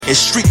and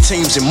street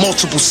teams in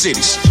multiple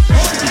cities.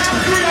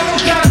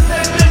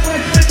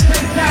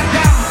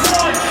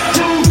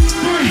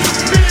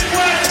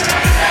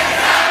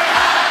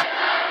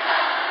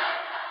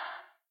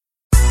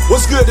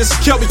 What's good? This is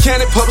Kelby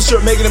Cannon, publisher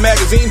of Making It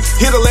Magazine,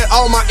 here to let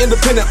all my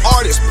independent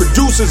artists,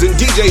 producers, and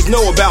DJs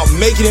know about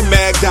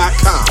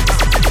MakingItMag.com.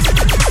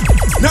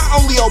 Not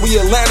only are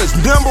we Atlanta's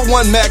 #1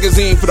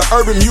 magazine for the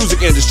urban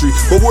music industry,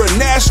 but we're a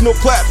national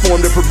platform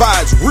that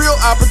provides real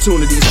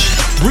opportunities,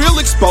 real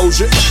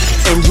exposure,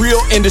 and real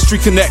industry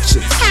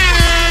connections.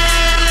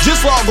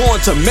 Just log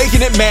on to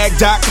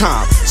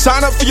MakingItMag.com,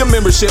 sign up for your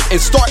membership, and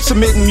start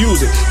submitting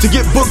music to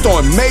get booked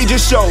on major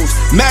shows,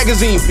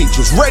 magazine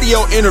features,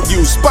 radio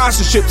interviews,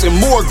 sponsorships, and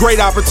more great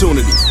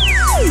opportunities.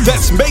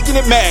 That's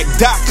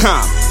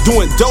MakingItMag.com,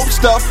 doing dope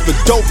stuff for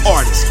dope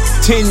artists,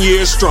 10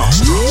 years strong.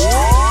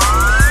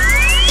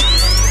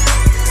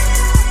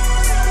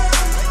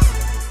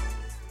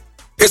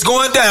 It's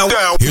going down.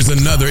 Here's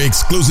another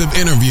exclusive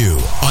interview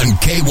on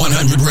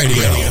K100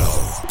 Radio.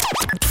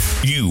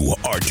 You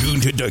are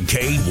tuned to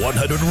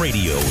K100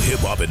 Radio, hip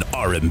hop and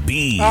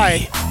R&B. All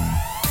right,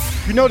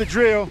 you know the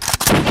drill.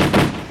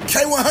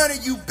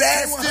 K100, you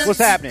bastard. What's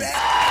happening?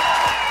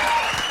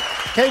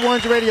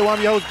 K100 Radio. I'm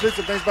your host,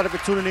 Blizzard. Thanks for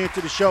tuning in to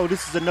the show.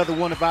 This is another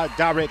one of our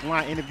direct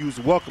line interviews.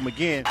 Welcome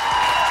again.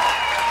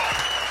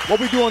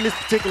 What we do on this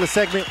particular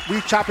segment, we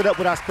chop it up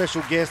with our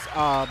special guest.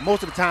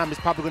 Most of the time,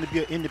 it's probably going to be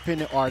an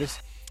independent artist.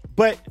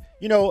 But,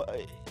 you know,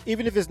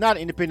 even if it's not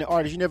an independent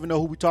artist, you never know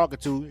who we're talking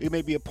to. It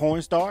may be a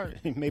porn star.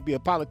 It may be a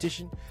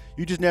politician.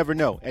 You just never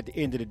know at the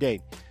end of the day.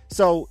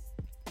 So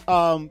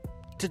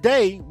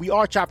today, we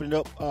are chopping it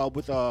up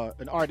with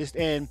an artist.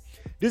 And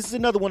this is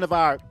another one of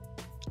our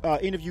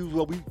interviews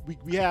where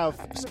we have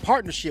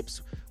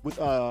partnerships with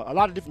a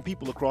lot of different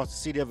people across the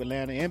city of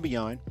Atlanta and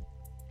beyond.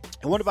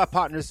 And one of our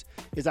partners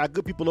is our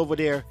good people over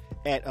there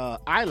at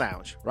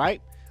iLounge,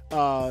 right?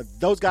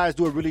 Those guys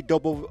do a really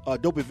dope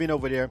event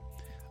over there.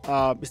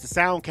 It's the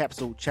Sound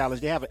Capsule Challenge.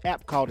 They have an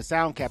app called the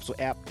Sound Capsule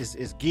app.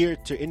 It's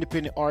geared to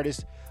independent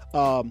artists.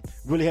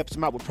 Really helps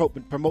them out with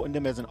promoting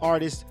them as an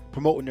artist,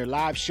 promoting their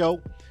live show.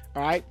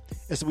 All right.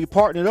 And so we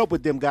partnered up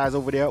with them guys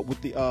over there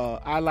with the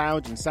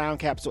iLounge and Sound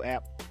Capsule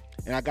app.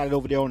 And I got it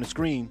over there on the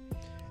screen.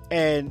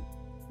 And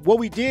what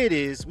we did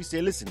is we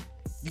said, listen,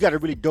 you got a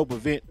really dope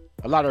event.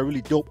 A lot of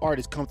really dope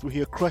artists come through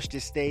here, crush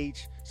this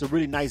stage. It's a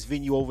really nice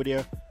venue over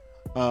there.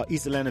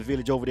 East Atlanta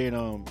Village over there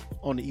on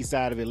the east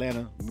side of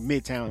Atlanta,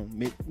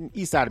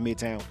 east side of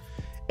Midtown.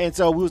 And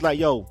so we was like,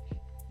 yo,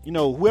 you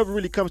know, whoever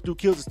really comes through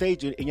kills the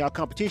stage in y'all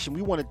competition.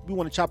 We want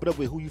to chop it up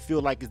with who you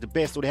feel like is the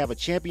best. So they have a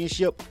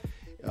championship,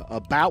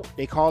 a bout,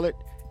 they call it.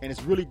 And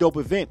it's a really dope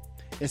event.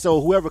 And so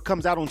whoever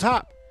comes out on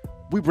top,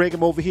 we bring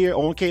them over here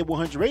on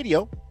K100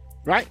 Radio,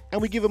 right?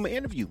 And we give them an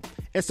interview.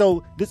 And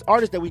so this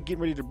artist that we're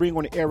getting ready to bring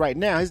on the air right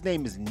now, his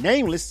name is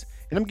Nameless.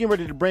 And I'm getting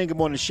ready to bring him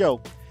on the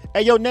show.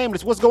 Hey, yo,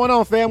 Nameless, what's going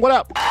on, fam? What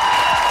up?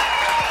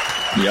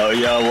 Yo,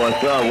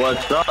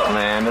 what's up,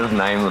 man? This is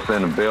Nameless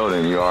in the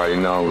building. You already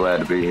know I'm glad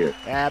to be here.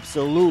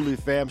 Absolutely,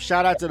 fam.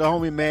 Shout out to the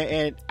homie, man.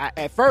 And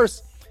at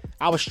first,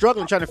 I was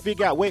struggling trying to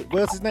figure out, wait,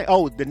 what's his name?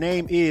 Oh, the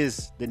name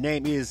is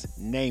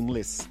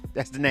Nameless.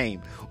 That's the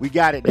name. We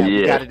got it now. Yeah.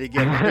 We got it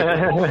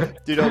together.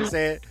 You know what I'm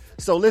saying?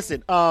 So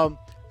listen,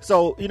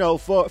 so, you know,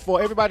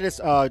 for everybody that's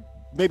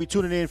maybe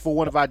tuning in for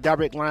one of our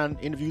direct line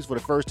interviews for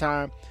the first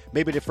time,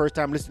 maybe the first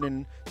time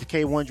listening to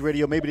K100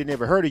 Radio, maybe they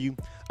never heard of you,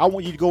 I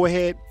want you to go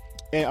ahead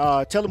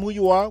and tell them who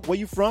you are, where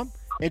you from,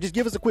 and just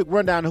give us a quick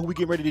rundown of who we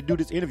getting ready to do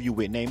this interview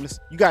with, Nameless.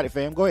 You got it,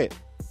 fam. Go ahead.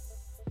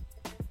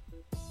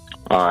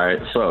 All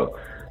right, so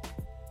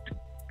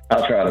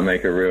I'll try to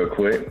make it real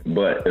quick,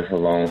 but it's a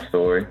long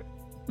story.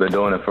 Been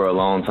doing it for a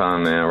long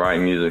time, man.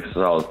 Writing music since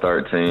I was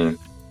 13.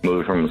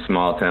 Moved from a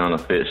small town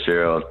of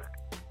Fitzgerald.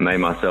 Made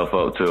myself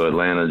up to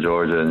Atlanta,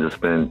 Georgia, and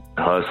just been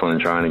hustling,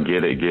 trying to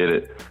get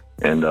it.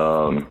 And,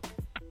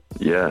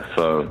 yeah,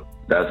 so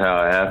that's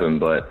how it happened.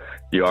 But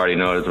you already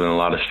know there's been a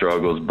lot of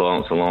struggles,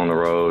 bumps along the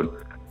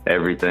road,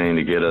 everything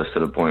to get us to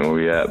the point where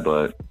we're at.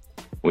 But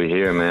we're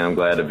here, man. I'm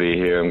glad to be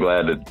here. I'm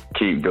glad to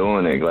keep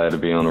doing it. Glad to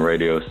be on the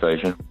radio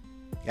station.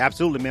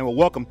 Absolutely, man. Well,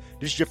 welcome.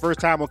 This is your first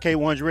time on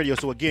K100 Radio,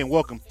 so again,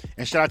 welcome.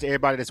 And shout out to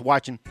everybody that's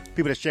watching,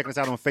 people that's checking us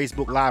out on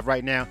Facebook Live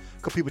right now,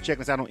 a couple people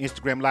checking us out on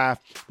Instagram Live.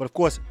 But, of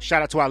course,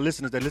 shout out to our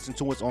listeners that listen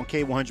to us on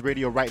K100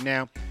 Radio right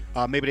now.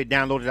 Maybe they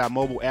downloaded our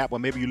mobile app, or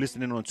maybe you're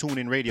listening on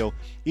TuneIn Radio.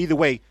 Either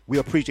way, we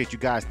appreciate you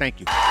guys. Thank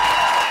you.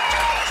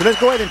 So let's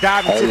go ahead and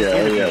dive into this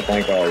interview. Yeah,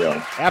 thank all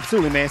y'all.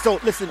 Absolutely, man. So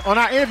listen, on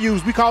our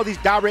interviews, we call these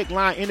direct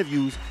line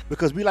interviews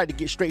because we like to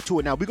get straight to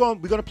it. Now, we're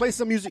gonna play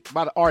some music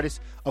by the artist.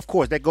 Of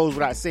course, that goes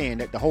without saying.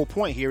 That the whole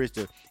point here is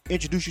to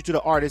introduce you to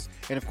the artist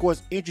and, of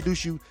course,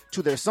 introduce you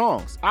to their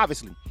songs,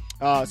 obviously.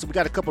 So we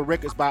got a couple of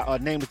records by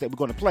Nameless that we're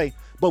going to play,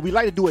 but we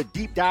like to do a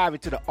deep dive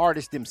into the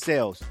artists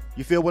themselves.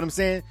 You feel what I'm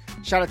saying?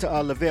 Shout out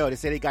to Lavelle. They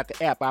say they got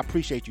the app. I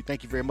appreciate you.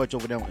 Thank you very much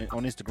over there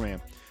on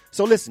Instagram.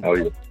 So listen,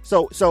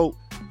 so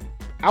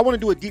I want to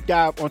do a deep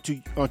dive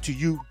onto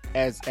you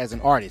as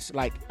an artist.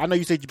 Like, I know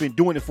you said you've been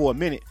doing it for a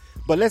minute,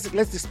 but let's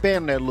expand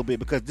on that a little bit,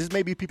 because this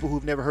may be people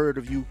who've never heard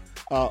of you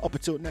up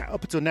until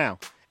now,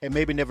 and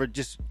maybe never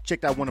just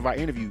checked out one of our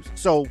interviews.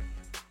 So,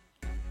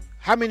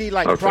 how many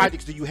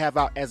projects do you have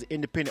out as an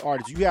independent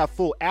artist? Do you have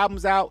full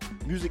albums out,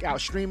 music out,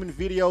 streaming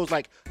videos?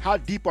 Like, how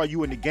deep are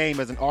you in the game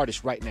as an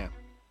artist right now?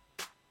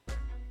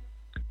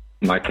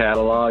 My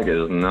catalog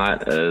is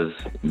not as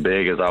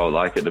big as I would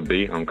like it to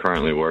be. I'm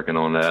currently working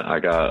on that. I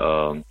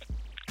got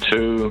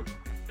 2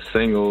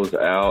 singles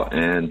out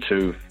and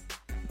 2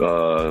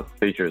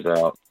 features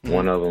out.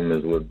 One of them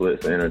is with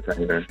Blitz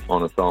Entertainer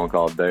on a song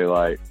called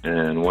Daylight,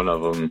 and one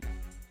of them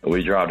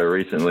we dropped it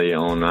recently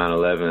on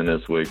 9/11.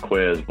 It's with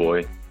Quez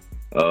Boy,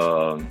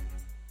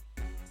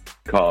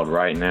 called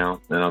Right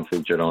Now, and I'm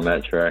featured on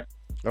that track.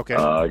 Okay.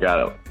 I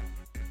got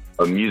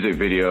a music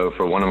video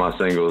for one of my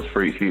singles,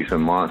 Freaks, Geeks,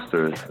 and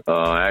Monsters.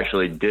 I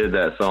actually did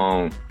that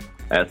song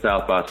at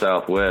South by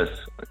Southwest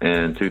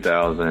in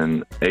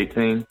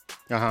 2018.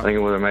 I think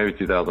it was maybe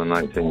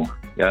 2019.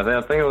 Yeah,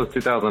 I think it was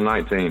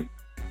 2019.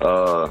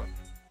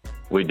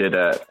 We did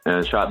that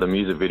and shot the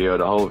music video.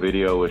 The whole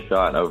video was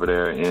shot over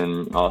there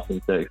in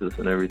Austin, Texas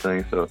and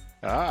everything. So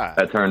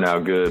that turned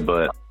out good.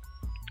 But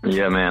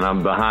yeah, man,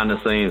 I'm behind the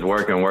scenes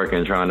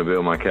working, trying to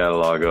build my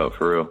catalog up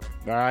for real.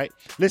 All right.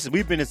 Listen,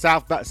 we've been in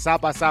South by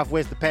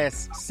Southwest the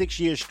past 6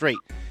 years straight,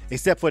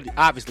 except for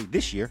obviously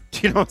this year.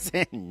 You know what I'm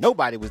saying?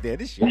 Nobody was there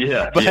this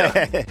year.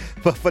 Yeah.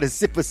 But for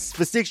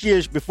 6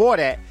 years before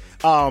that,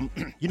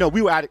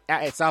 we were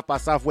at South by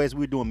Southwest. We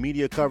were doing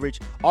media coverage,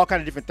 all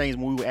kind of different things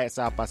when we were at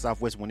South by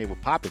Southwest when they were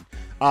popping.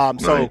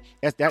 So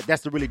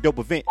that's a really dope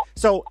event.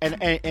 So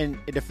and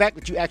the fact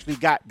that you actually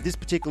got this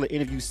particular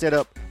interview set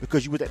up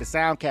because you was at the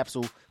Sound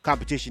Capsule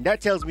competition, that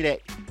tells me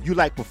that you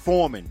like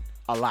performing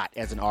a lot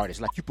as an artist.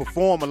 Like you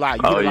perform a lot.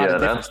 You do a lot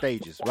of different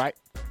stages, right?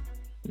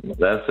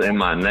 That's in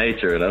my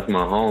nature. That's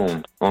my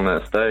home on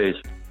that stage.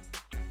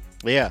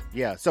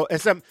 Yeah. So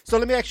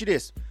let me ask you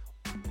this.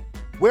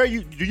 Do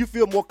you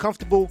feel more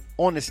comfortable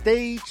on the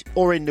stage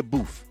or in the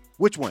booth?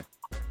 Which one?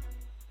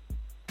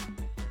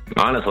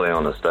 Honestly,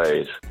 on the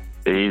stage.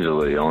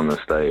 Easily on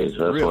the stage.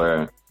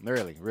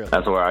 Really?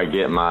 That's where I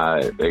get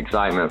my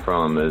excitement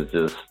from, is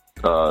just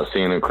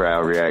seeing the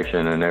crowd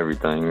reaction and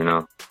everything, you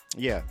know?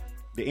 Yeah.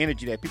 The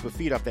energy that people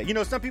feed off that. You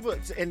know, some people,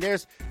 and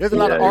there's a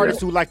lot of artists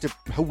who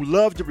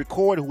love to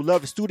record, who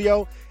love the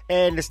studio,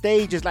 and the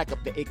stage is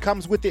it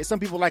comes with it. Some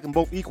people like them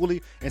both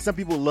equally, and some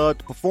people love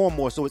to perform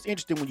more. So it's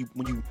interesting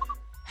when you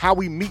how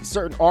we meet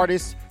certain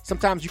artists.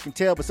 Sometimes you can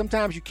tell, but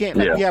sometimes you can't.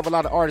 We have a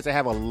lot of artists that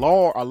have a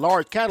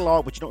large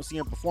catalog, but you don't see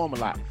them perform a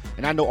lot.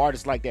 And I know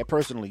artists like that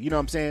personally. You know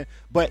what I'm saying?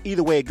 But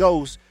either way it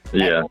goes.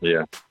 Yeah.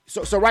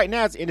 So right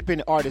now as an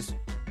independent artist,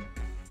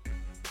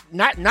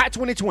 not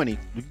 2020.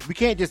 We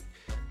can't just.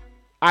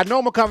 Our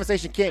normal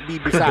conversation can't be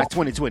besides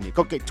 2020.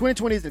 Okay,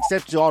 2020 is an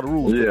exception to all the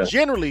rules. Yeah. But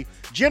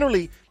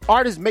generally,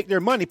 artists make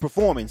their money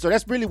performing. So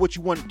that's really what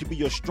you want to be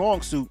your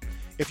strong suit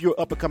if you're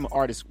an up-and-coming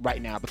artist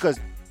right now. Because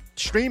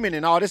streaming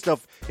and all this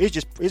stuff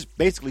it's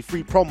basically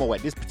free promo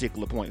at this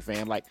particular point,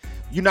 fam. Like,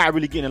 you're not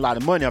really getting a lot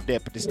of money off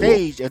that. But the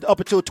stage, up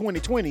until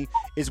 2020,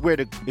 is where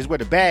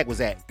the bag was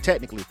at,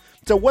 technically.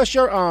 So what's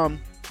your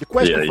the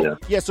question?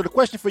 So the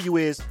question for you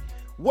is,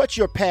 what's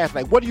your path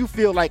like? What do you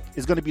feel like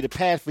is going to be the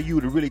path for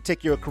you to really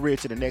take your career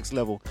to the next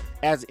level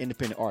as an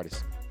independent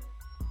artist?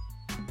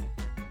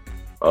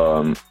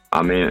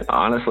 I mean,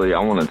 honestly, I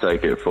want to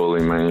take it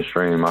fully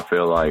mainstream. I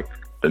feel like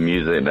the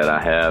music that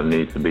I have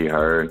needs to be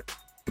heard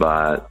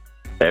by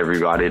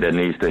everybody that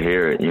needs to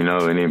hear it. You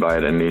know,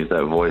 anybody that needs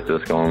that voice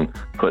that's going to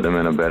put them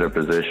in a better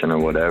position or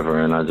whatever.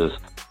 And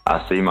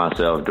I see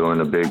myself doing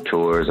the big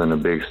tours and the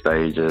big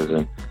stages.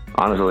 And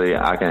honestly,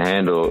 I can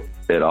handle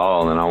it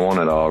all, and I want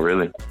it all,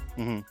 really.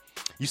 Mm-hmm.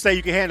 You say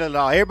you can handle it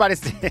all. Everybody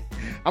say,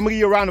 I'm going to give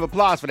you a round of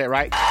applause for that,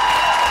 right?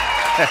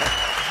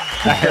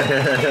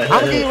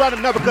 I'm going to give you a round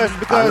of applause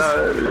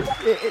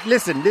because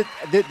listen,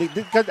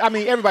 because I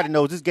mean, everybody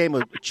knows this game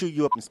will chew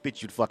you up and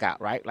spit you the fuck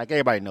out, right? Like,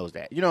 everybody knows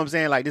that. You know what I'm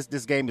saying? Like,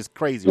 this game is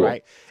crazy,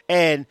 right?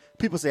 And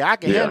people say, I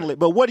can handle it.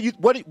 But what do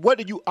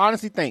you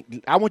honestly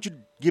think? I want you to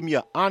give me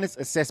an honest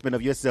assessment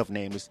of yourself,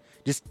 Nameless.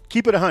 Just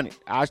keep it 100.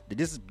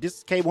 This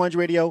is K100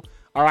 Radio.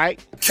 All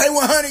right?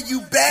 K100,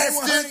 you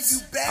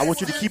bastards. I want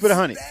you to keep it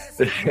 100.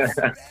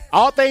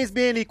 All things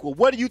being equal,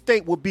 what do you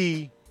think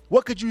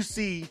what could you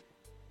see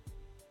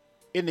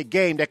in the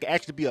game that could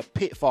actually be a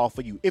pitfall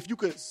for you? If you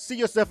could see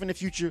yourself in the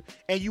future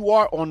and you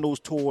are on those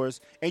tours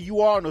and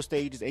you are on those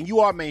stages and you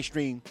are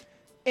mainstream,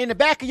 in the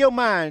back of your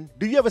mind,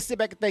 do you ever sit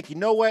back and think, you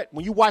know what?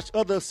 When you watch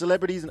other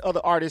celebrities and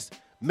other artists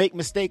make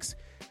mistakes,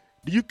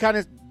 do you kind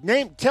of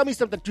tell me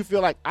something that you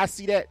feel like, I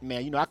see that,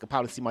 man, you know, I could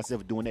probably see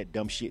myself doing that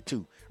dumb shit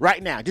too.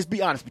 Right now, just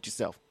be honest with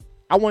yourself.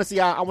 I want to see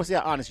how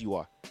honest you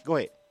are. Go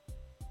ahead.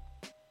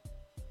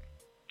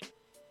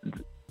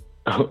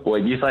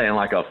 What, you saying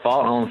like a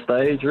fault on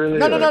stage, really?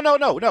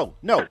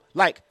 No.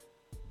 Like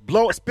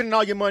spending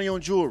all your money on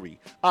jewelry.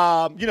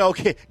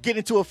 Getting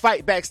into a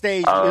fight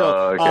backstage.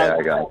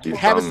 I got you.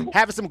 Having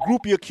some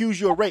groupie accuse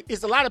you of rape.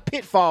 It's a lot of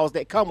pitfalls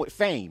that come with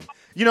fame.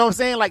 You know what I'm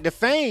saying? Like, the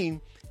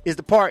fame is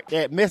the part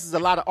that messes a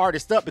lot of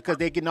artists up because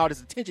they're getting all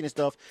this attention and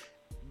stuff.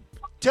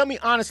 tell me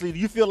honestly, do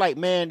you feel like,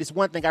 man, this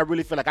one thing I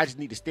really feel like I just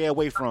need to stay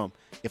away from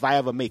if I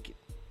ever make it?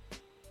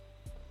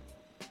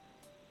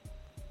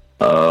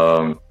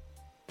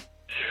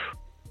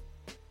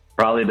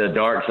 Probably the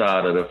dark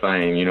side of the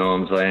fame, you know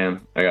what I'm saying?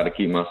 I got to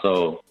keep my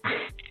soul.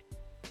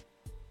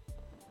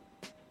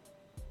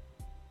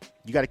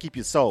 You got to keep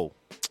your soul.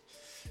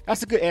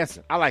 That's a good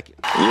answer. I like it.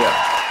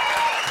 Yeah.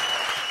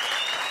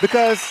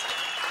 Because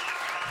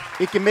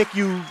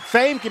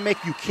fame can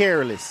make you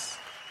careless,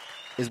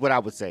 is what I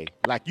would say.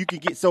 Like, you can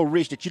get so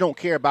rich that you don't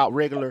care about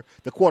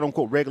the quote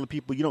unquote regular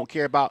people. You don't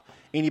care about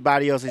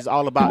anybody else. It's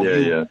all about you.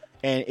 Yeah.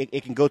 And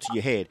it can go to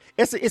your head.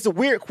 It's a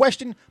weird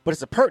question, but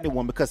it's a pertinent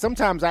one, because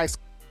sometimes I ask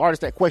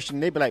artists that question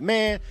and they be like,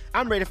 man,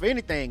 I'm ready for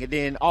anything. And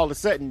then all of a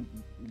sudden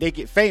they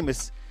get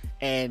famous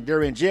and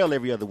they're in jail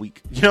every other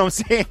week. You know what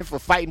I'm saying? For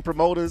fighting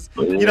promoters.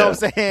 Yeah. You know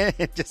what I'm saying?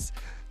 Just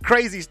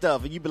crazy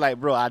stuff. And you be like,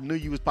 bro, I knew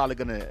you was probably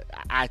gonna.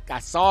 I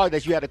saw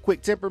that you had a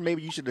quick temper.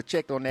 Maybe you should have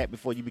checked on that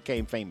before you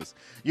became famous.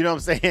 You know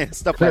what I'm saying?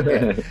 Stuff like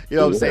that. You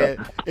know what I'm saying?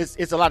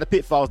 It's a lot of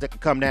pitfalls that can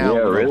come down.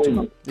 Yeah,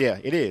 really. Yeah,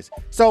 it is.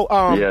 So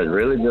yeah,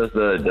 really, just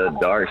the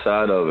dark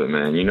side of it,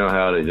 man. You know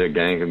how the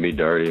game can be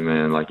dirty,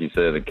 man. Like you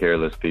said, the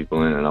careless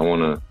people in it.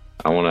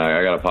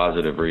 I got a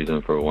positive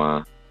reason for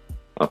why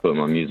I put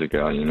my music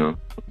out. You know.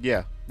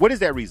 Yeah. What is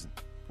that reason?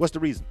 What's the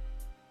reason?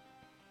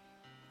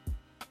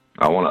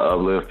 I want to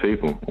uplift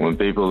people. When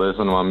people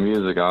listen to my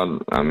music, I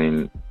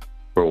mean,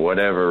 for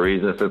whatever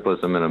reason, if it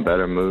puts them in a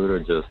better mood or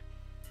just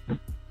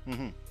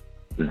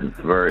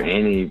for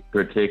any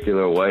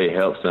particular way,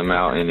 helps them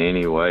out in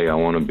any way, I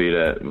want to be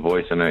that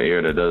voice in their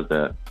ear that does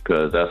that,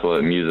 because that's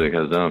what music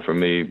has done for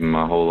me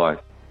my whole life.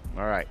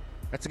 All right.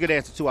 That's a good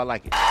answer, too. I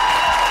like it.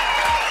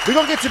 We're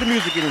going to get to the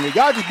music in a minute.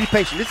 Y'all just be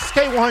patient. This is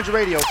K100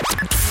 Radio.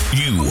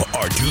 You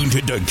are tuned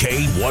to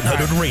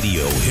K100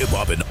 Radio,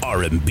 hip-hop and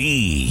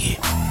R&B.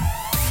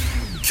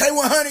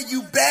 K100,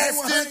 you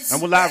bastards!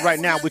 And we're live right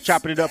now. We're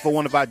chopping it up for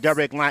one of our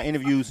direct line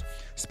interviews,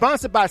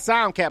 sponsored by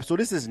Sound Capsule.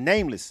 This is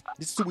Nameless.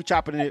 This is who we're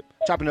chopping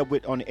up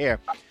with on the air.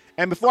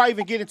 And before I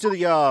even get into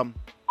the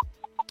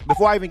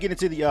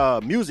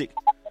music,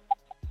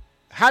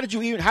 how did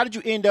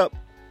you end up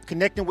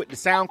connecting with the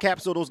Sound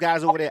Capsule? Those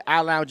guys over there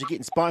at iLounge,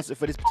 getting sponsored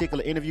for this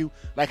particular interview.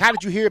 Like, how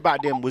did you hear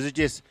about them? Was it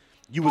just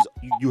you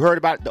heard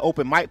about the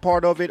open mic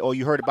part of it, or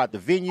you heard about the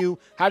venue?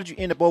 How did you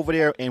end up over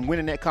there and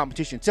winning that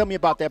competition? Tell me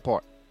about that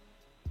part.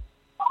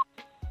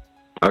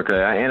 Okay,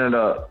 I ended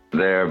up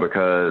there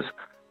because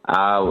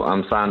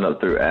I'm signed up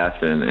through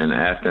Afton, and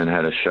Afton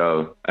had a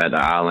show at the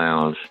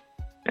iLounge,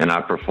 and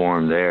I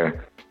performed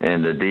there.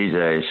 And the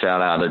DJ,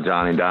 shout out to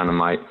Johnny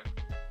Dynamite,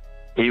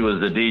 he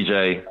was the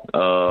DJ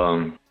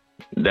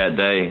that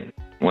day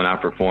when I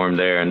performed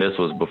there, and this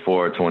was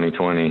before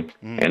 2020.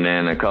 And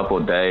then a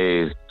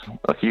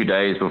few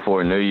days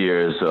before New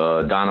Year's,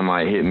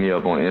 Dynamite hit me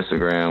up on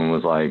Instagram,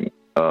 was like,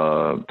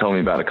 told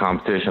me about the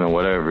competition or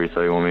whatever. He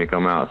said he wanted me to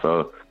come out,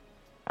 so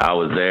I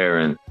was there,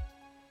 and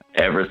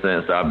ever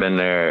since I've been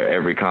there,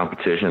 every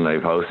competition they've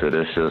hosted,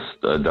 it's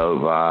just a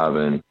dope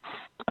vibe. And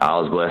I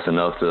was blessed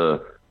enough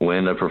to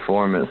win the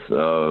performance,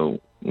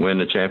 win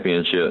the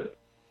championship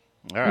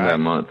that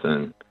month.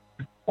 And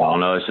I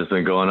don't know, it's just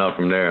been going up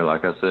from there.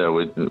 Like I said,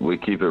 we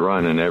keep it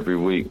running every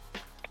week.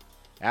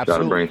 Absolutely.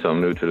 Try to bring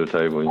something new to the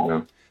table, you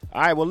know.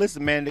 All right, well,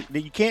 listen, man,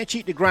 you can't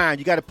cheat the grind.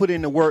 You got to put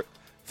in the work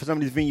for some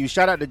of these venues.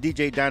 Shout out to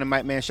DJ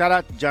Dynamite, man. Shout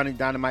out to Johnny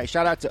Dynamite.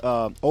 Shout out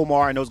to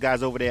Omar and those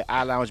guys over there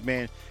at iLounge,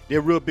 man.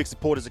 They're real big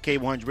supporters of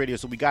K100 Radio,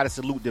 so we got to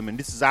salute them. And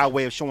this is our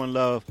way of showing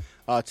love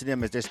to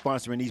them as they're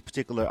sponsoring these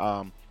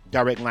particular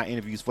direct line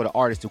interviews for the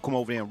artists to come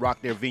over there and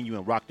rock their venue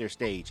and rock their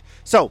stage.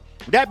 So,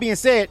 with that being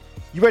said,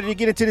 you ready to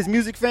get into this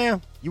music,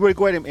 fam? You ready to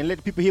go ahead and let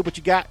the people hear what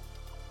you got?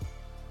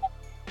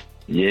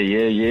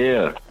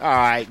 Yeah. All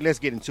right, let's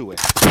get into it.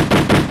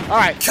 All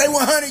right.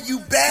 K100, you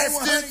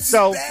bastards!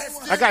 So,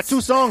 I got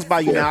two songs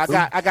by you now.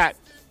 I got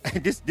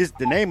this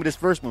the name of this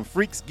first one,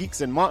 Freaks,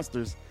 Geeks, and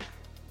Monsters.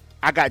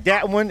 I got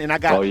that one, and I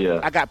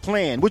got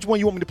Plan. Which one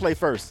you want me to play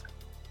first?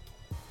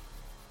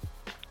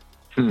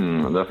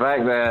 The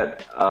fact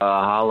that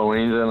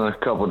Halloween's in a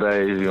couple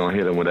days, you're going to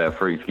hit them with that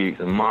Freaks, Geeks,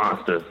 and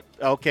Monsters.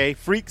 Okay,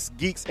 Freaks,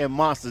 Geeks, and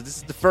Monsters. This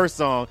is the first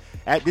song.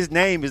 This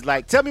name is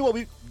like, tell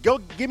me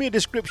give me a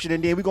description,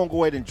 and then we're going to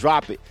go ahead and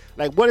drop it.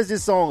 Like, what is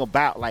this song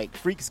about? Like,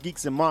 Freaks,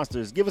 Geeks, and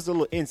Monsters. Give us a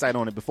little insight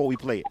on it before we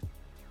play it.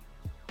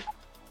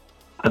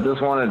 I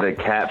just wanted to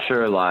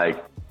capture,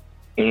 like,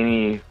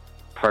 any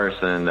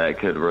person that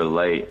could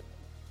relate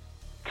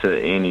to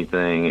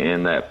anything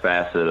in that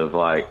facet of,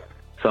 like,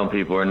 some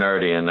people are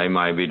nerdy and they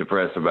might be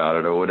depressed about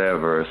it or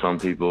whatever. Or some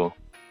people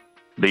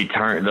be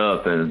turned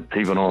up and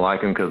people don't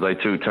like them because they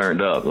too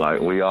turned up.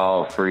 Like, we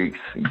all freaks,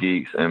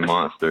 geeks, and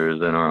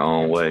monsters in our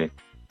own way.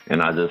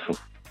 And I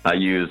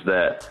use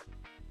that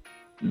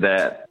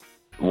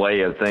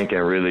way of thinking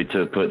really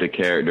to put the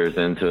characters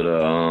into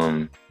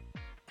the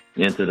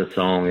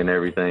song and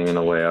everything in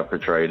the way I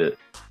portrayed it.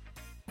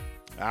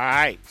 All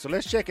right, so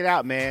let's check it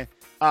out, man.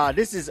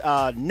 This is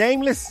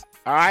Nameless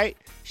All right.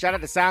 Shout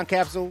out to Sound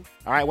Capsule.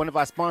 All right. One of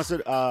our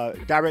sponsored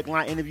direct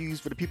line interviews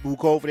for the people who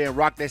go over there and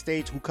rock that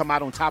stage, who come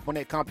out on top on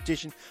that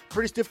competition.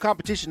 Pretty stiff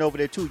competition over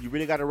there, too. You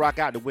really got to rock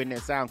out to win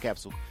that Sound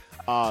Capsule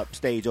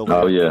stage over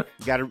there. Oh, yeah.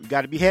 You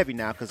got to be heavy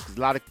now because a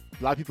lot of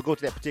people go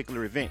to that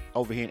particular event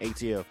over here in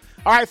ATL.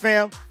 All right,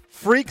 fam.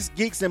 Freaks,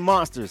 Geeks, and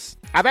Monsters.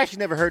 I've actually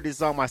never heard this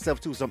song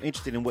myself, too, so I'm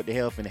interested in what the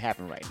hell finna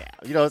happen right now.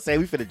 You know what I'm saying?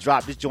 We finna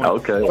drop this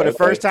joint for the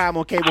first time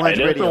on K100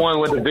 Radio. That's the one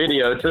with the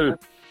video, too.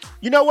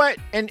 You know what?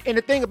 And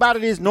the thing about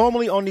it is,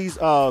 normally on these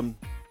on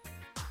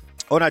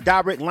our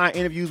direct line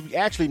interviews, we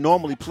actually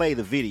normally play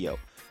the video,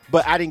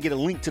 but I didn't get a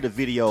link to the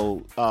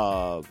video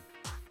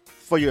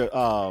for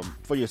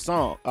your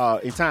song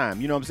in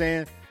time. You know what I'm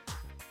saying?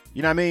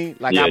 You know what I mean?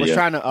 Like I was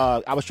trying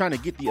to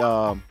get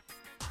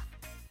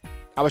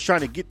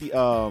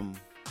the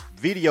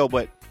video,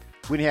 but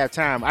we didn't have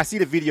time. I see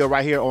the video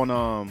right here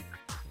on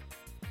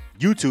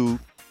YouTube.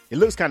 It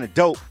looks kind of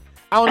dope.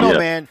 I don't know,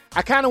 man.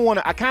 I kind of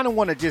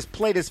want to just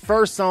play this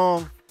first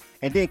song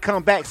and then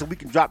come back so we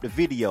can drop the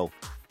video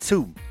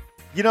too.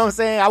 You know what I'm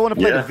saying? I want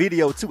to play the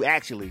video too.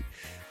 Actually,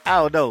 I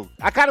don't know.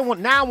 I kind of want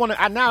now. I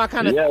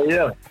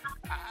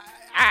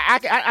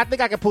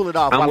think I can pull it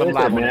off. I'm with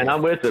it, man.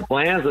 I'm with it.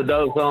 Plan's a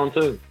dope song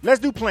too.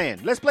 Let's do Plan.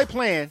 Let's play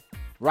Plan,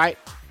 right?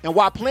 And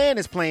while Plan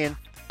is playing,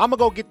 I'm gonna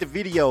go get the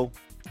video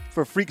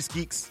for Freaks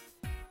Geeks.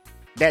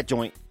 That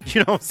joint.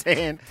 You know what I'm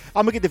saying?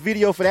 I'm gonna get the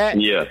video for that.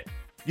 Yeah.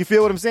 You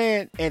feel what I'm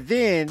saying? And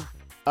then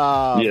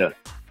I'm going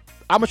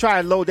to try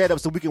and load that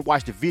up so we can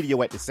watch the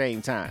video at the same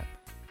time.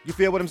 You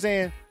feel what I'm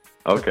saying?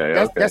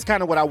 Okay. That's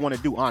kind of what I want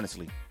to do,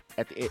 honestly,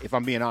 if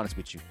I'm being honest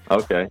with you.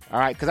 Okay.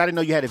 All right? Because I didn't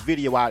know you had a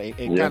video out.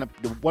 And kind of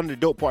one of the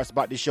dope parts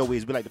about this show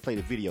is we like to play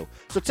the video.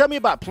 So tell me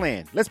about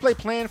Plan. Let's play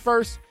Plan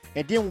first.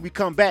 And then when we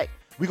come back,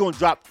 we're going to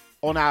drop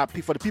for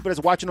the people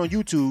that's watching on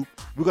YouTube,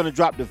 we're going to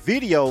drop the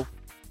video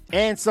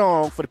and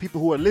song for the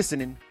people who are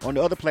listening on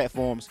the other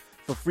platforms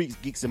for Freaks,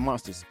 Geeks, and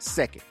Monsters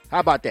second. How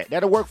about that?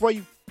 That'll work for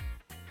you?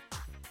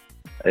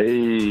 Hey,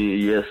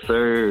 yes,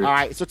 sir. All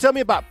right. So tell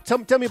me about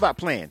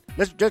Plan.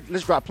 Let's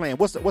drop Plan.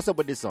 What's up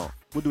with this song?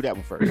 We'll do that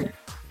one first.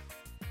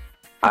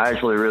 I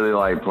actually really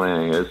like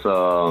Plan. It's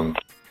I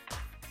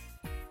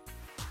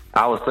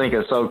was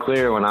thinking so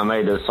clear when I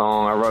made this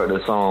song. I wrote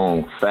this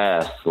song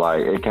fast.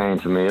 Like it came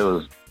to me. It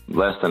was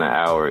less than an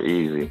hour,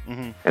 easy.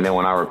 Mm-hmm. And then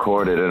when I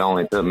recorded, it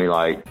only took me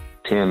like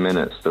 10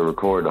 minutes to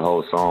record the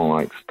whole song,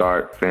 like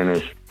start,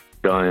 finish.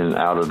 Done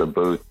out of the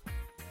booth.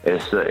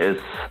 It's as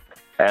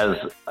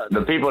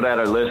the people that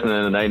are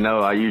listening, they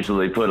know I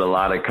usually put a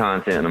lot of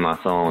content in my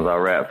songs. I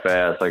rap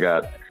fast. I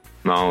got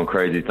my own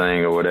crazy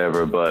thing or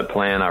whatever. But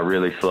Plan, I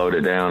really slowed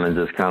it down and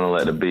just kind of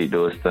let the beat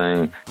do its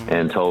thing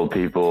and told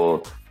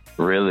people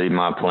really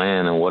my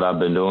plan and what I've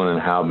been doing and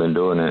how I've been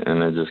doing it.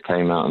 And it just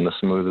came out in the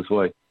smoothest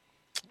way.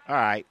 All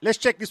right, let's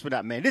check this one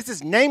out, man. This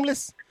is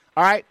Nameless.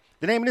 All right.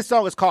 The name of this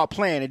song is called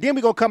Plan. And then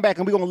we're going to come back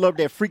and we're going to love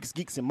that Freaks,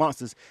 Geeks, and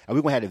Monsters. And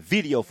we're going to have a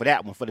video for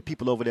that one for the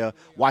people over there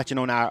watching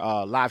on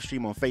our live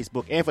stream on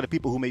Facebook and for the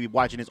people who may be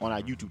watching this on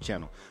our YouTube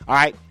channel. All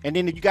right? And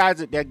then you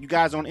guys on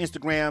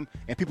Instagram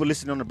and people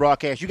listening on the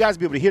broadcast, you guys will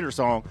be able to hear the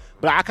song.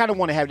 But I kind of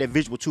want to have that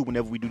visual too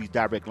whenever we do these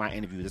direct line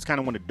interviews. It's kind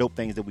of one of the dope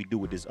things that we do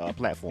with this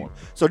platform.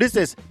 So this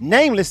is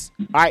Nameless.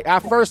 All right? Our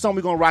first song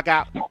we're going to rock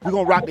out. We're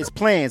going to rock this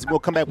Plans. We'll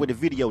come back with the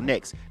video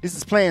next. This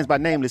is Plans by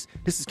Nameless.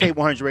 This is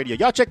K100 Radio.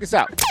 Y'all check this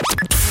out.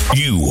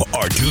 You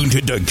are tuned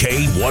to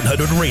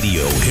K100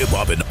 Radio, Hip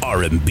Hop and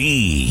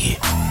R&B.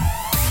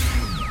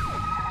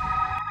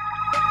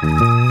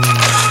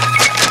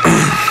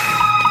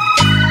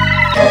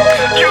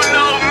 You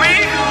know me.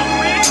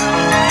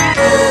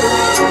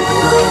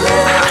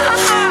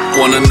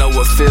 Wanna know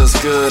what feels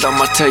good?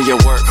 I'ma tell you,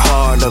 work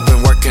hard. I've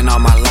been working all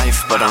my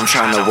life, but I'm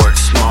trying to work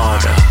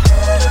smarter.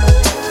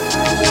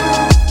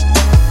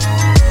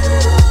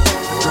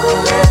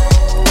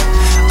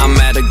 I'm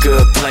at a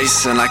good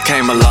place and I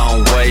came a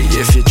long way.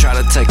 If you try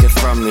to take it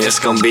from me, it's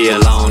gonna be a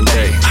long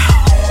day.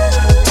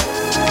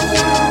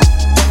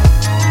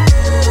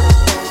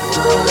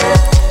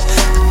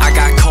 I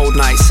got cold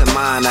nights in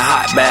mind and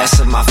hot baths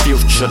in my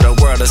future. The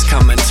world is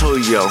coming to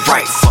you,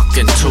 right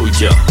fucking to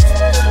you.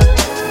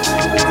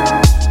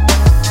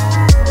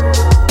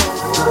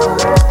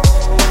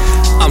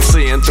 I'm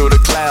seeing through the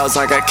clouds,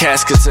 I got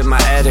caskets in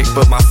my attic,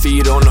 but my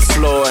feet on the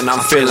floor and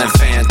I'm feeling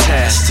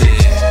fantastic.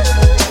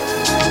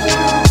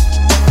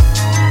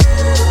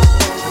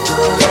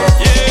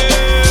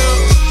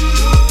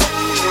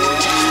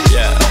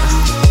 Yeah.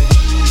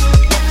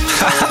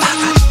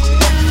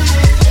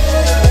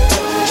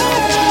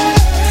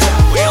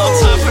 We on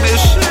top of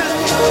this shit.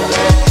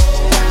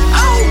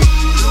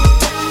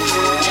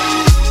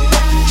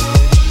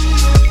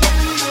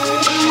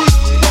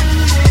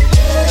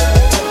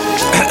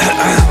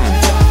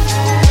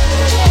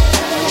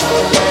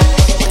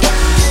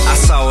 I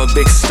saw a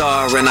big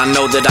star and I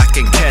know that I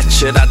can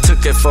catch it. I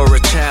took it for a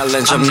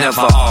challenge, I'm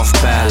never off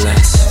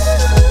balance.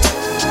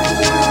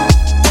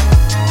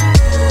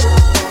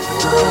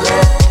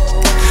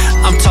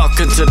 I'm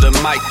talking to the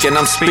mic and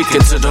I'm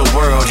speaking to the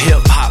world.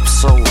 Hip hop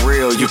so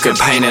real, you can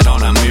paint it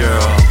on a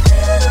mural.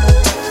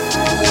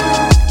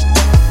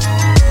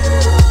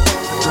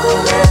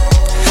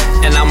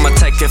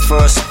 take it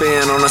for a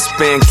spin, on a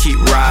spin, keep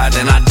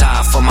riding. I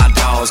die for my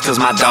dogs, cause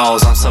my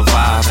dogs I'm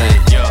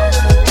surviving. Yo.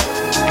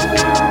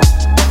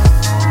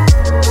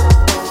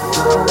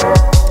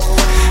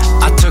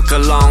 I took a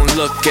long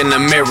look in the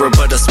mirror,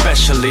 but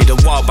especially the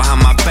wall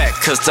behind my back,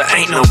 cause there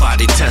ain't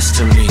nobody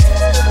testing me.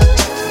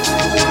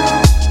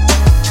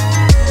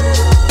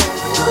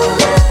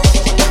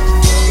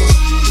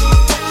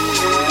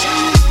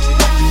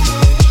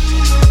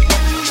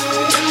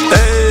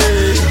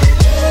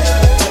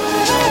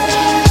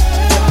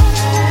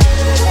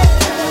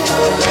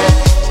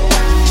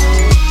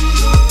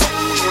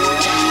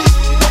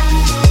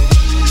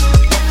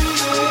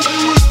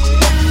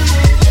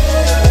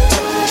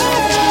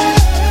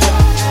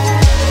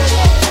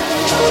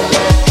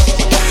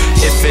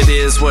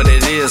 What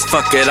it is,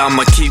 fuck it,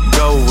 I'ma keep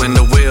going.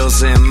 The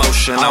wheels in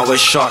motion, always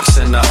sharks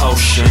in the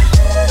ocean.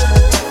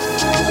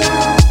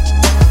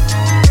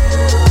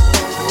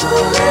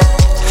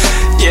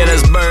 Yeah,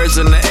 there's birds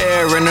in the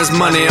air and there's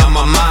money on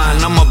my mind.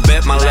 I'ma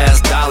bet my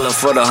last dollar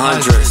for the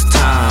 100th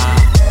time.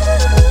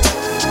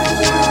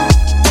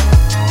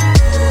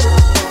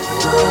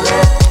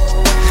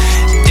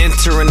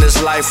 Entering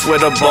this life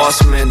with a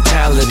boss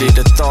mentality.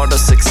 The thought of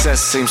success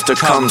seems to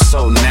come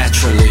so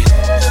naturally.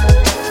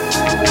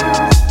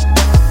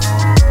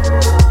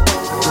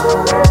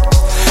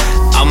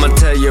 I'ma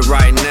tell you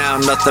right now,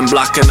 nothing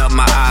blocking up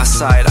my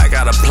eyesight. I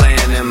got a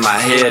plan in my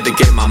head to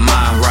get my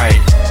mind right.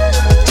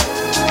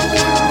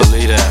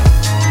 Believe that.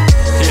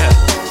 Yeah.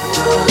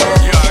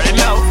 You already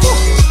know.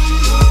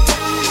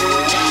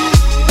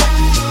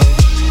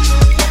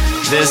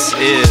 This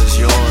is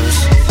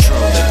yours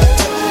truly.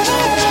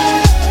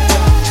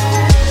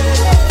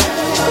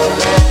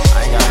 I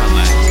ain't got no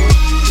name,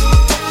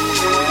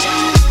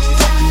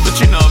 but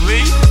you know me.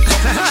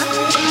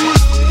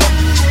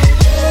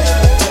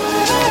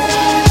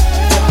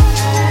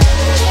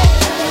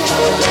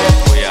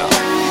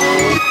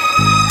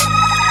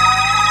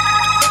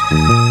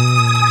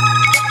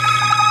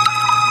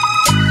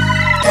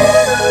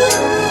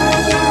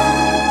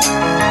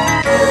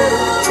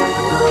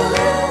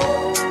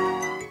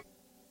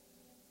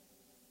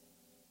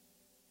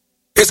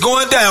 It's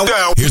going down.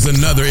 Here's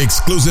another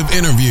exclusive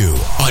interview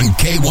on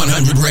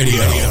K100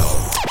 Radio.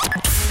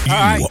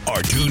 You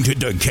are tuned to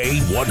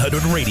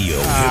K100 Radio,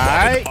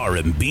 hip-hop and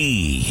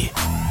R&B.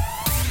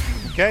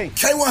 Okay.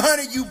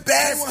 K100, you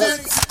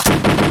bastards.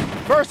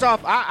 First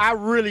off, I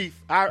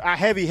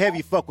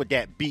heavy fuck with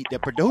that beat.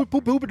 Who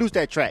produced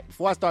that track?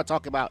 Before I start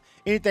talking about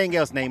anything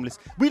else, Nameless.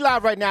 We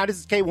live right now. This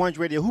is K100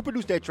 Radio. Who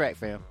produced that track,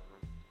 fam?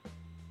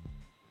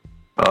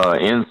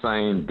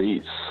 Insane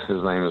Beats.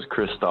 His name is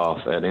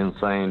Christoph at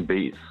Insane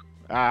Beats.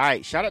 All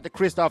right. Shout out to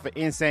Christoph at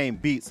Insane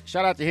Beats.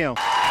 Shout out to him.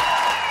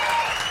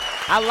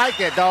 I like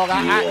that, dog.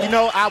 I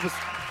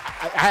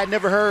had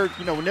never heard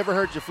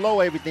your flow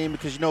or everything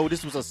because,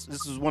 this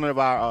was one of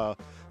our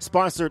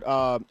sponsored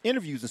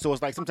interviews. And so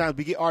it's like sometimes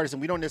we get artists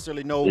and we don't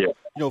necessarily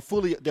know,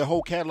 fully their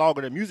whole catalog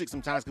of their music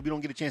sometimes because we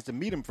don't get a chance to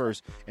meet them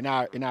first. And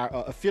our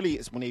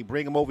affiliates, when they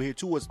bring them over here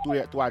to us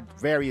through our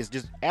various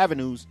just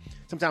avenues,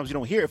 sometimes you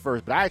don't hear it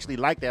first. But I actually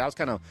like that. I was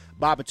kind of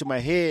bobbing to my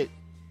head.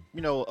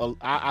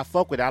 I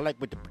fuck with it. I like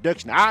with the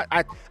production.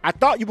 I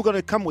thought you were going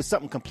to come with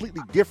something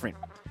completely different.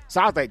 So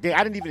I was like,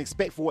 I didn't even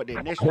expect for it to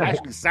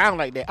actually sound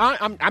like that.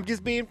 I'm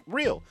just being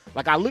real.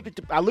 Like I looked at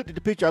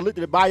the picture, I looked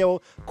at the bio.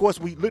 Of course,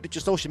 we looked at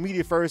your social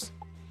media first,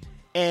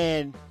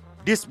 and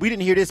we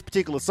didn't hear this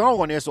particular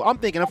song on there. So I'm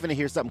thinking I'm finna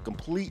hear something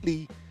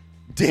completely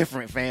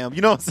different, fam.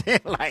 You know what I'm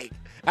saying? Like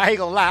I ain't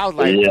gonna lie, I was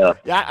like, yeah,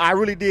 I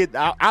really did.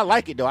 I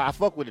like it though. I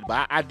fuck with it,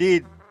 but I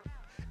did.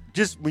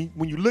 Just when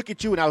you look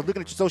at you and I was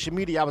looking at your social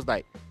media, I was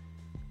like.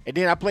 And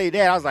then I played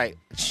that. I was like,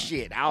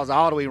 shit, I was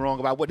all the way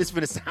wrong about what this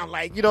finna sound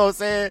like. You know what I'm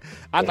saying?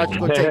 I thought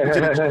you were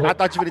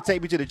gonna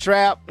take me to the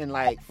trap and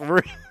like for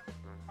real.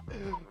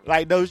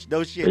 Like no shit,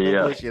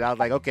 no bullshit. I was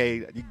like,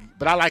 okay,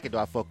 but I like it though.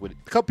 I fuck with it.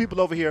 A couple people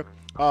over here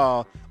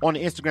on the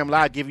Instagram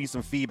Live giving you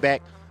some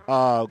feedback.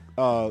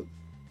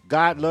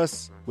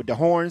 Godless with the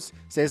horns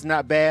says it's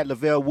not bad.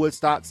 Lavelle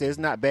Woodstock says it's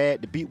not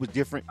bad. The beat was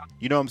different.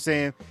 You know what I'm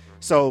saying?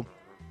 So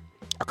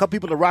a couple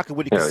people are rocking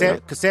with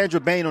it. Cassandra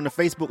Bain on the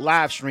Facebook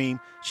live stream.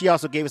 She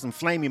also gave us some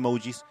flame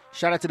emojis.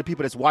 Shout out to the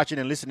people that's watching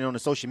and listening on the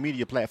social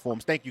media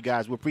platforms. Thank you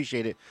guys. We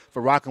appreciate it for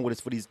rocking with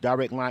us for these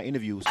direct line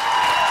interviews.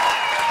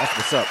 That's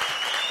what's up.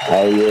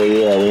 Oh,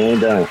 yeah. We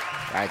ain't done.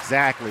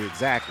 Exactly.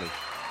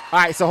 All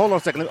right, so hold on a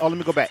second. Let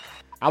me go back.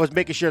 I was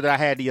making sure that I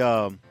had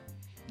the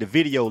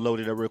video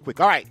loaded up real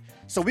quick. All right.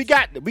 So we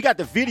got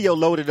the video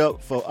loaded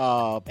up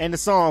for and the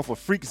song for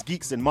Freaks,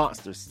 Geeks, and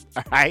Monsters.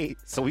 All right.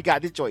 So we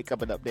got this joint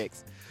coming up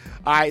next.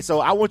 All right.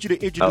 So I want you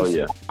to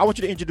introduce. I want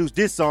you to introduce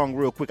this song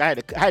real quick. I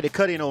had to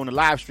cut in on the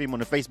live stream on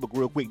the Facebook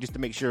real quick just to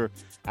make sure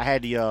I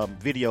had the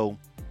video.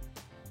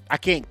 I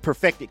can't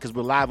perfect it because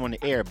we're live on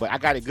the air, but I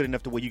got it good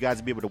enough to where you guys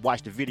will be able to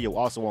watch the video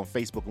also on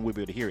Facebook and we'll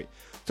be able to hear it.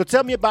 So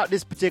tell me about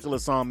this particular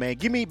song, man.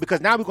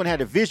 Because now we're gonna have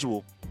the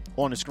visual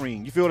on the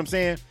screen. You feel what I'm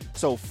saying?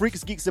 So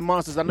Freaks, Geeks, and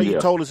Monsters, I know you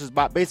told us it's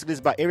about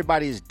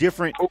everybody is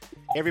different.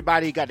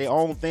 Everybody got their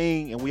own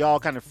thing, and we all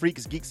kind of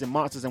freaks, geeks, and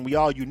monsters, and we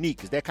all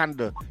unique. Is that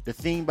kind of the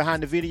theme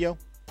behind the video?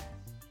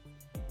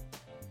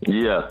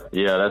 Yeah,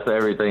 that's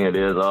everything it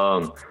is.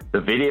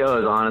 The video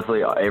is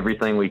honestly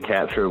everything we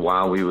captured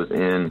while we was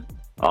in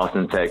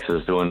Austin,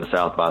 Texas, doing the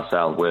South by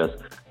Southwest.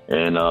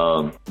 And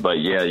but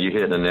yeah, you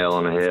hit the nail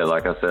on the head.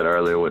 Like I said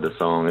earlier with the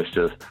song, it's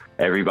just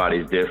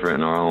everybody's different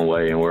in our own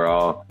way, and we're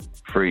all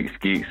freaks,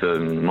 geeks,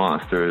 and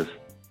monsters,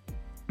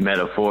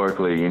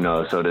 metaphorically, you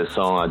know. So this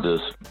song, I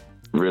just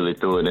really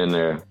threw it in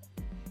there.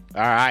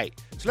 All right.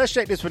 So let's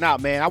check this one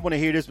out, man. I want to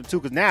hear this one, too,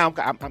 because now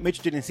I'm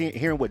interested in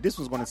hearing what this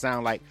one's going to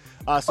sound like.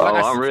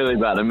 I'm really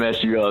about to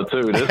mess you up,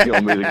 too. This is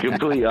going to be the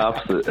complete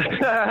opposite.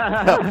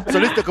 So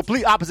this is the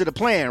complete opposite of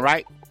Plan,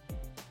 right?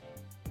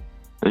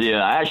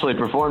 Yeah, I actually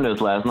performed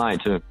this last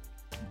night, too.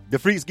 The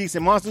Freaks, Geeks,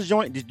 and Monsters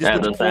joint?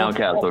 At the Sound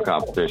Capsule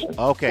competition.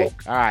 Okay.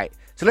 All right.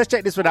 So let's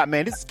check this one out,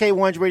 man. This is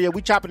K100 Radio.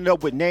 We chopping it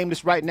up with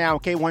Nameless right now on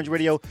K100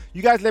 Radio.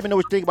 You guys let me know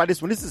what you think about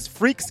this one. This is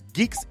Freaks,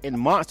 Geeks, and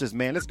Monsters,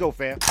 man. Let's go,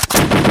 fam.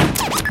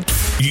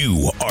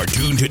 You are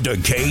tuned to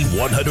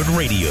K100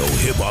 Radio,